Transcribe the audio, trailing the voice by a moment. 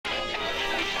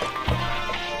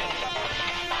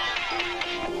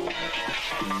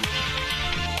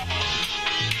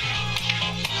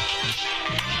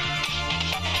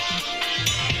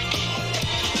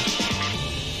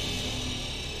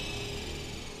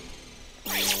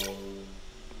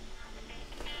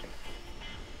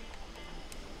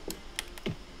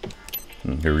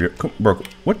Here we go. Come, bro,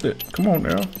 what the? Come on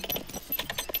now.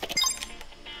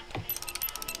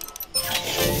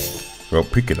 Bro,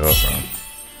 pick it up, bro.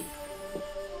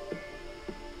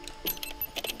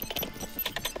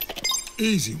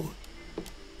 Easy one.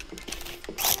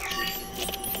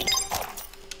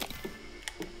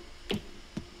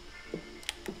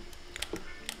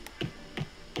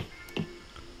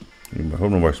 I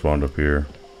hope nobody spawned up here.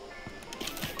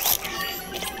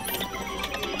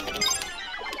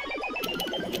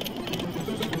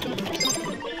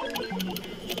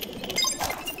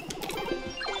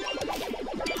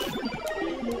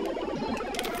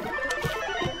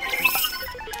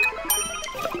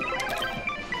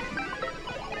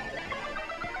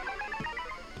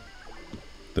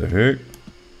 The heck?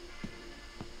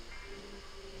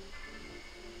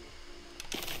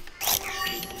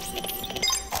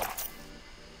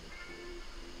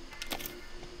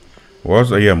 Why is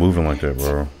that? Yeah, moving like that,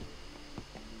 bro.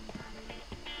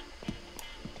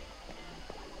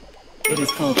 It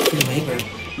is called free labor.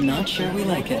 Not sure we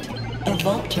like it. A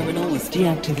vault terminal was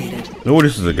deactivated. No,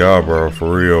 this is a guy, bro.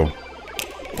 For real.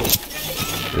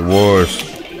 It was.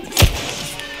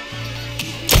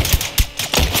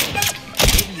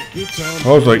 I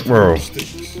was like, bro.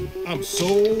 I'm so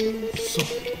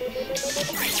sorry.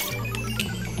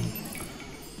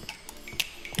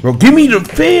 Bro, give me the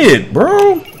fed,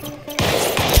 bro.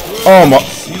 Oh my.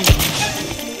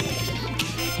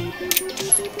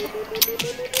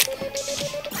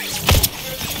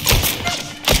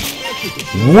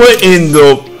 What in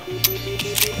the?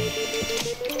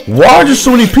 Why are there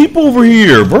so many people over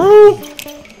here, bro?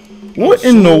 What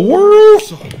in the world?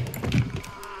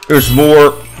 There's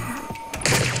more.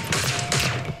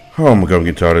 Oh my god, I'm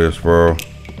getting tired of this, bro.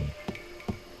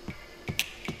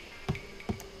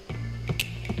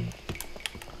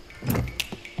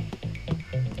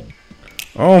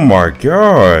 Oh my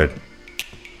god.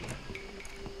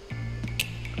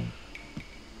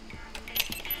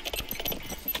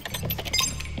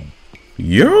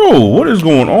 Yo, what is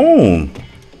going on?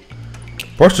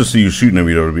 First to see you shooting at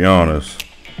me though, to be honest.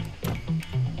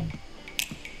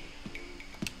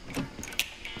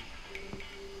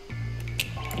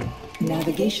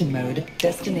 Navigation mode,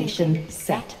 destination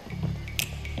set.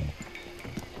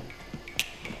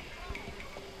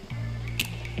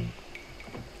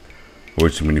 Way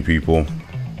too many people.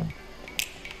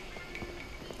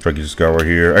 Try to get this guy right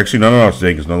here. Actually, no,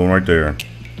 Snake. There's another one right there.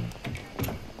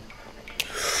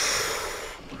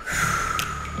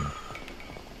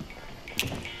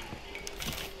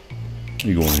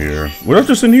 You going here? What else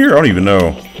is in here? I don't even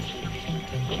know.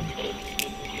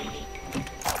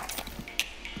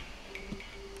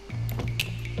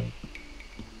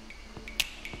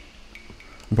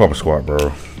 I'm pop a squat,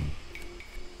 bro.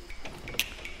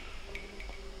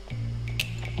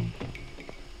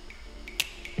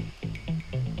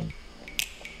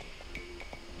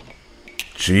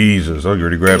 Jesus, I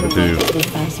already grabbed it too.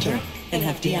 Faster and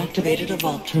have deactivated a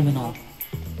vault terminal.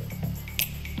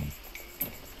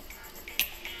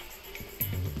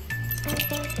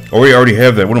 Oh, we already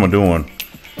have that. What am I doing?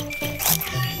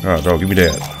 Alright, dog, give me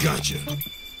that. Gotcha.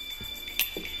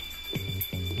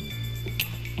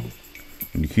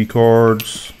 Any key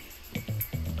cards?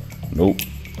 Nope.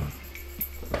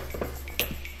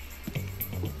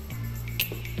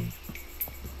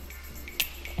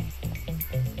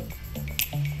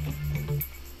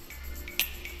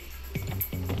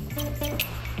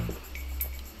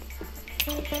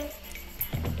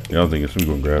 Yeah, I don't think it's. I'm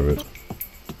gonna grab it.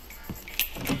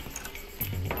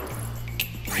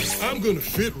 I'm gonna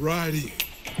fit right in.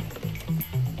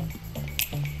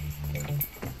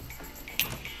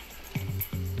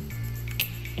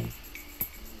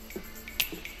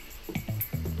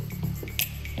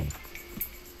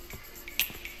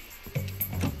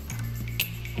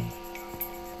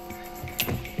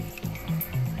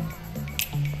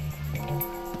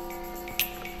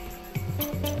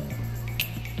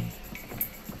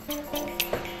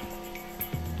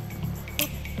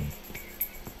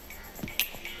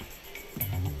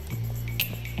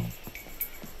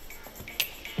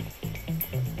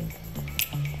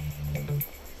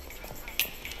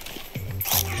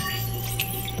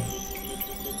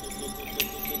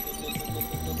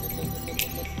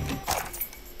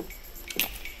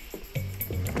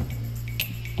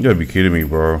 You gotta be kidding me,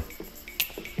 bro.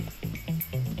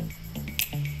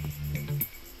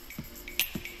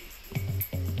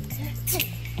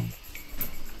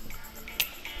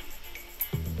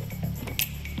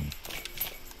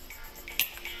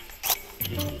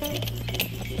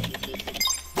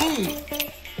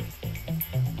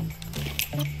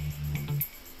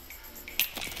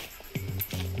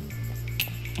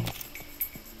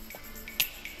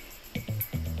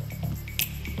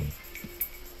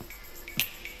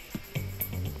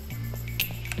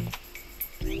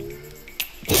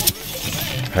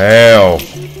 Hell. Nobody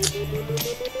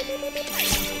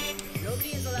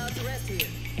is allowed to rest here.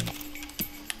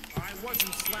 I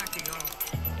wasn't slacking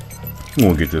off. I'm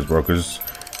gonna get this, bro, because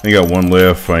I ain't got one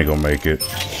left. I ain't gonna make it.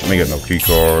 I ain't got no key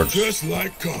cards. Just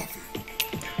like coffee.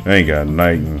 I ain't got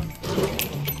nothing.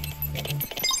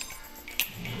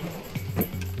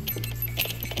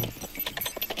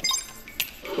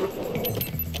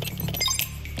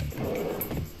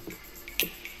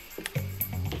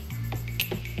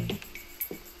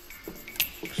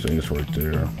 See, it's right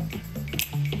there.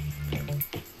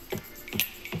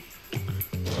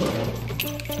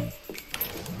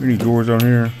 Any doors on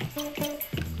here?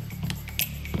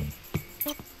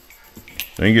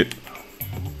 Dang it.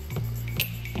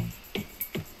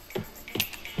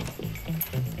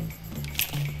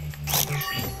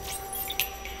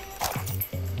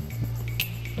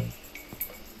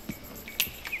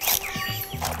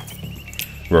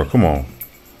 Bro, come on.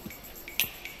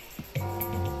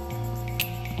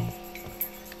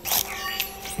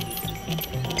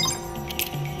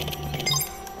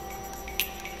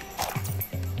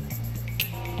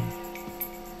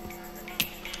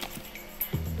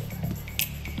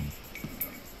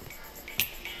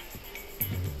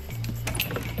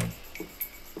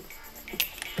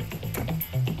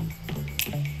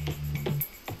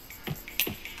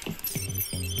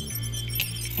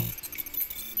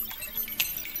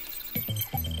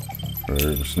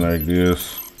 Alright, snag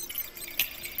this.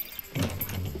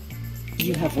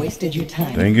 You have wasted your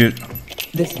time. Dang it.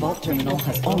 This vault terminal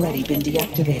has already been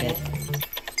deactivated.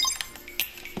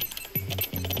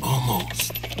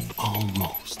 Almost.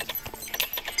 Almost.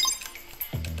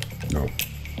 No.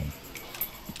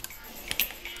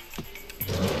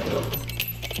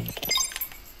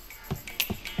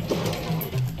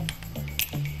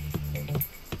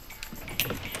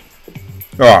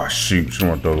 Ah, shoot. She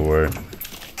went the other way.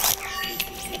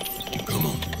 Come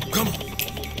on. Come on.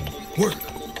 Work.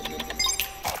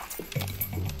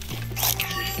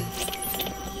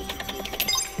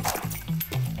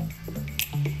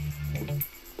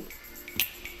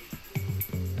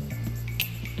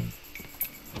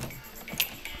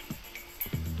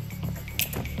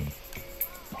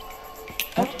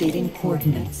 Updating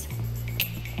coordinates.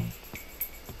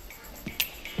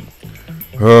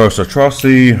 So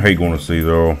Atrocity, hate going to see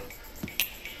though.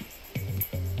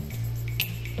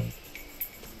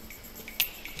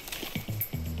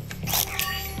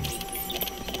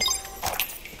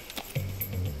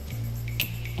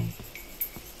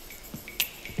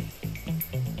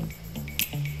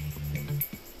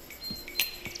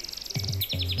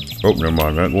 Oh, never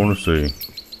mind, not going to see.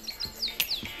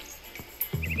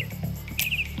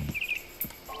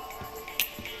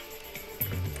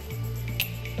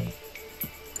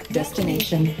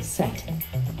 Destination set.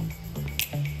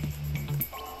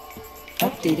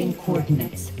 Updating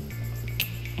coordinates.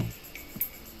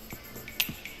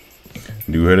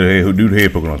 Dude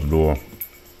head poking out the door.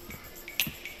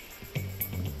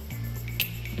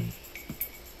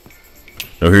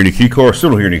 Don't hear any key cards.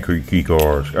 Still don't hear any key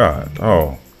cards. God,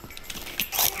 oh.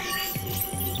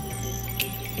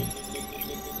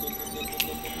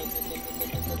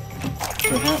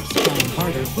 Perhaps trying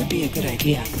harder would be a good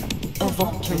idea. A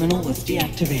vault terminal was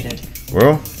deactivated.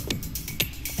 Well.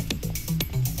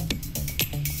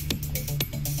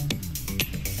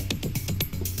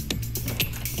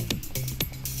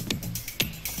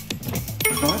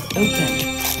 Vault open.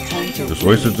 Time to Just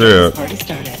wasted that. Party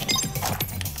started.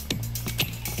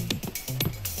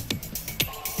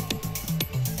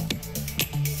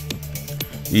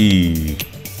 E.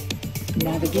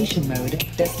 Navigation mode.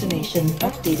 Destination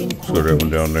updating coordinates. Throw that one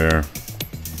down there.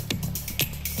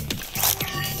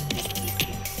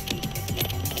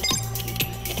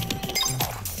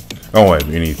 I don't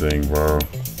have anything, bro.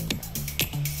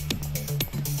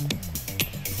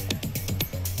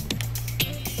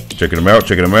 Checking them out,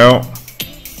 checking them out.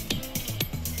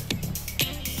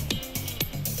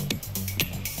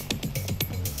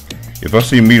 If I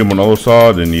see meet them on the other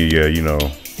side, then yeah, you know,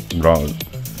 they're gonna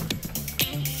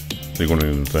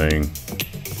do the thing.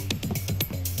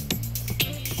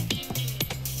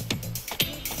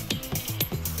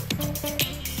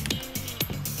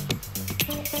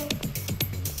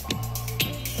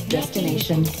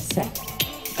 Destination set.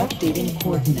 Updating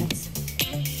coordinates.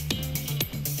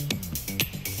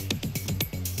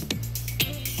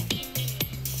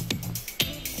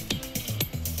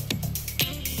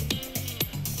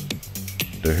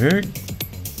 The heck?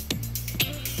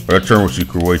 That turn was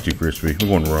way too crispy. We're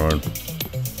going to run.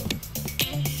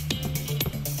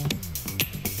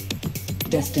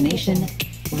 Destination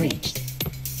reached.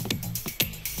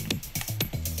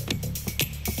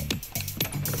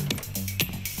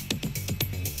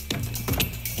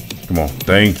 Come on.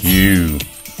 Thank you.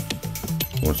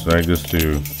 We'll snag this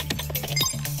too.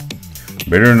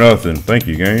 Better than nothing. Thank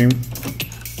you, game.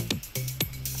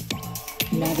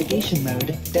 Navigation mode.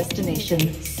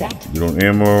 Destination set. Get on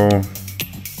ammo.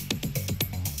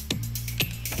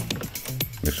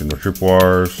 Missing no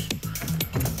tripwires.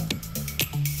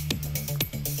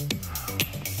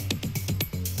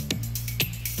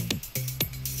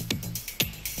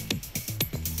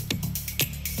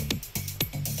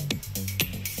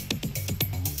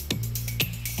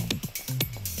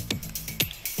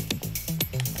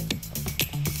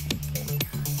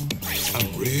 I'm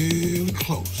really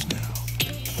close now.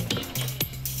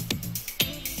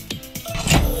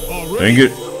 All right. Dang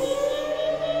it.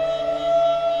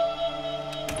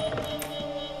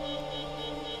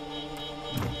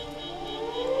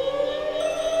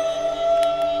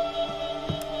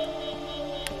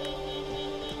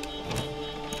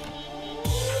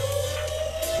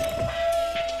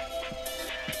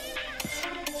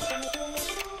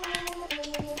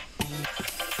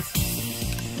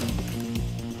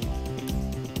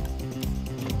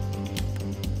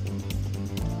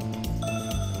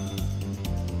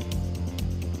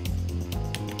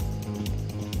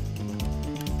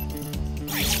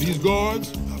 These guards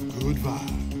have good vibes.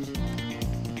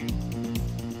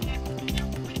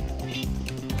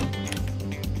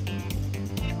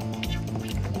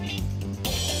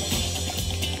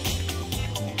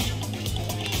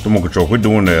 Come on, Control. Quit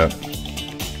doing that.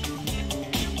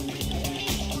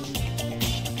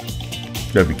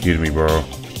 You gotta be kidding me, bro.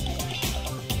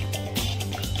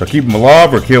 So keep him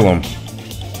alive or kill him?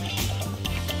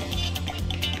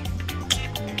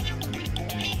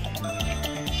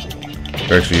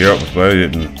 Actually, yep, but I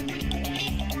didn't.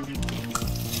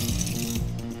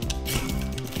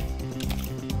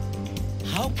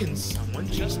 How can someone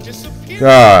just disappear?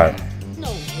 God.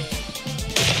 No way.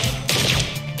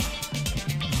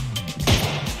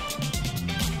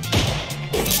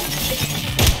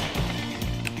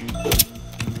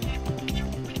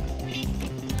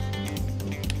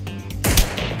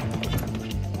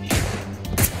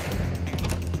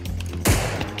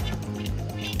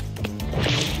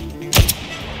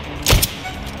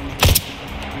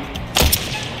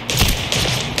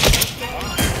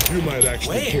 You might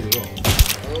actually pull it off.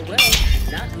 Oh well,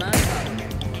 not my problem.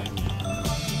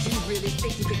 Did you really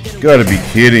think you could get away? Gotta be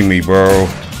kidding me, bro.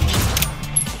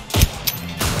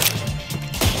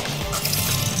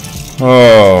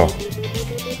 Oh.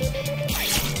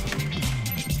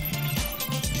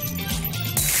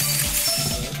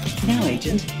 Now,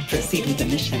 Agent, proceed with the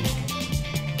mission.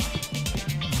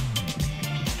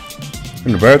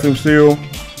 In the bathroom still?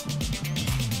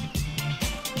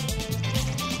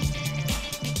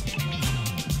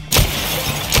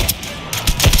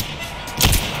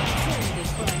 They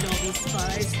find all these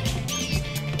spies.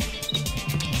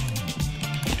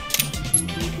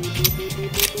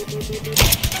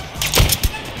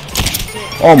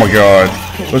 Oh my god.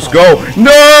 Let's go.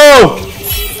 No!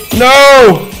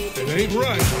 No! It ain't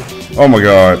right. Oh my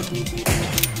god.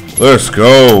 Let's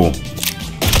go.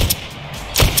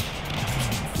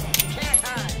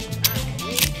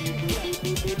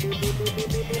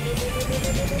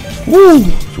 Woo!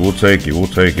 So we'll take it. We'll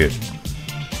take it.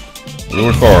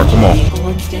 Lower car. Come on. Vehicle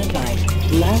on standby.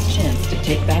 Last chance to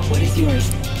take back what is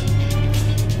yours.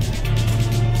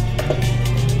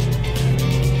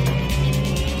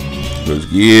 Let's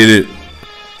get it.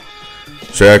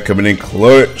 Chad coming in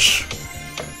clutch.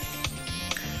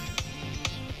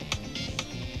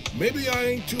 Maybe I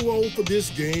ain't too old for this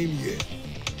game yet.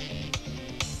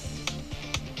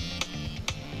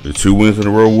 The 2 wins in a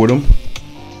row with him.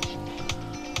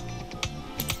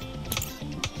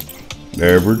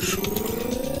 Average.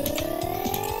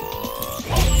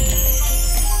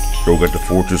 Still got the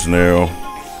fortress now.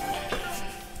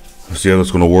 Let's see how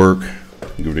that's gonna work.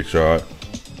 Give it a shot.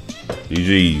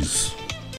 GG's.